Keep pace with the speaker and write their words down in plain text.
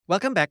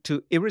Welcome back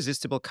to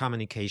Irresistible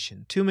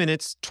Communication. 2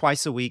 minutes,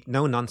 twice a week,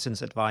 no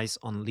nonsense advice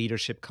on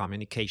leadership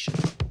communication.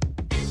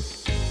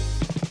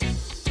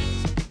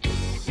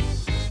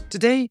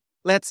 Today,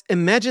 let's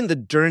imagine the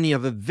journey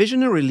of a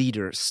visionary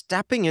leader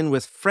stepping in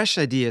with fresh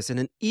ideas and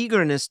an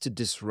eagerness to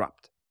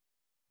disrupt.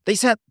 They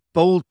set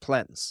bold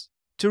plans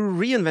to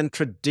reinvent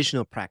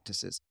traditional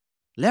practices,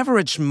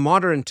 leverage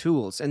modern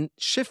tools, and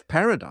shift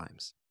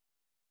paradigms.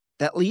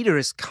 That leader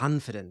is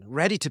confident,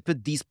 ready to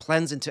put these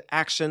plans into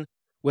action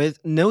with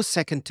no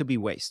second to be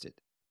wasted.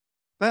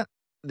 But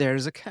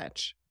there's a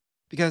catch,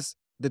 because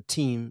the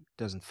team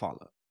doesn't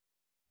follow.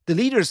 The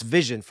leader's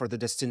vision for the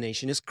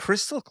destination is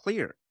crystal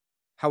clear.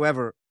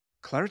 However,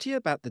 clarity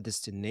about the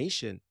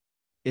destination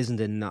isn't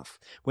enough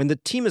when the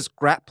team is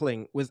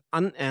grappling with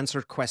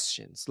unanswered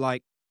questions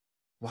like,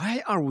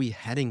 why are we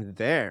heading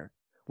there?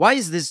 Why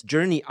is this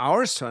journey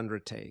ours to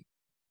undertake?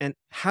 And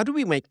how do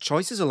we make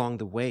choices along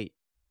the way?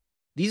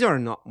 These are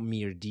not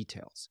mere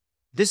details.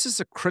 This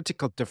is a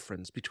critical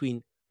difference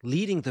between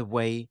leading the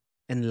way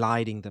and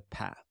lighting the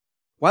path.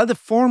 While the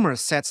former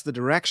sets the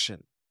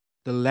direction,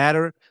 the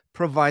latter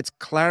provides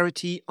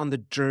clarity on the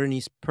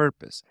journey's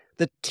purpose,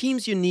 the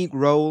team's unique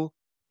role,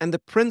 and the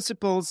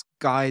principles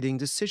guiding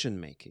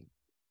decision-making.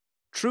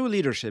 True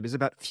leadership is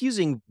about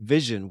fusing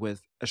vision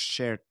with a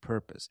shared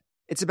purpose.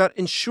 It's about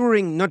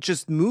ensuring not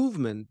just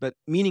movement, but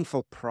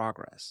meaningful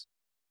progress.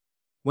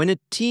 When a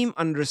team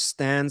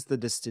understands the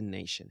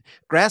destination,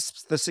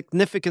 grasps the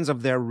significance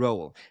of their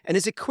role, and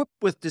is equipped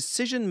with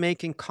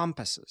decision-making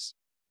compasses,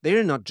 they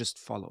are not just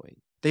following.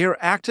 They are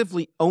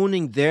actively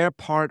owning their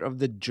part of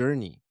the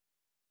journey.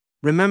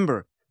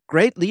 Remember,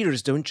 great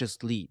leaders don't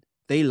just lead.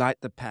 They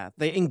light the path.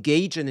 They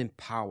engage and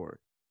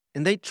empower.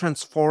 And they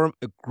transform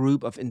a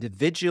group of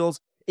individuals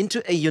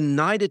into a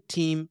united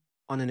team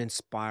on an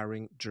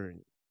inspiring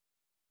journey.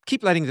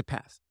 Keep lighting the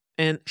path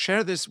and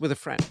share this with a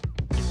friend.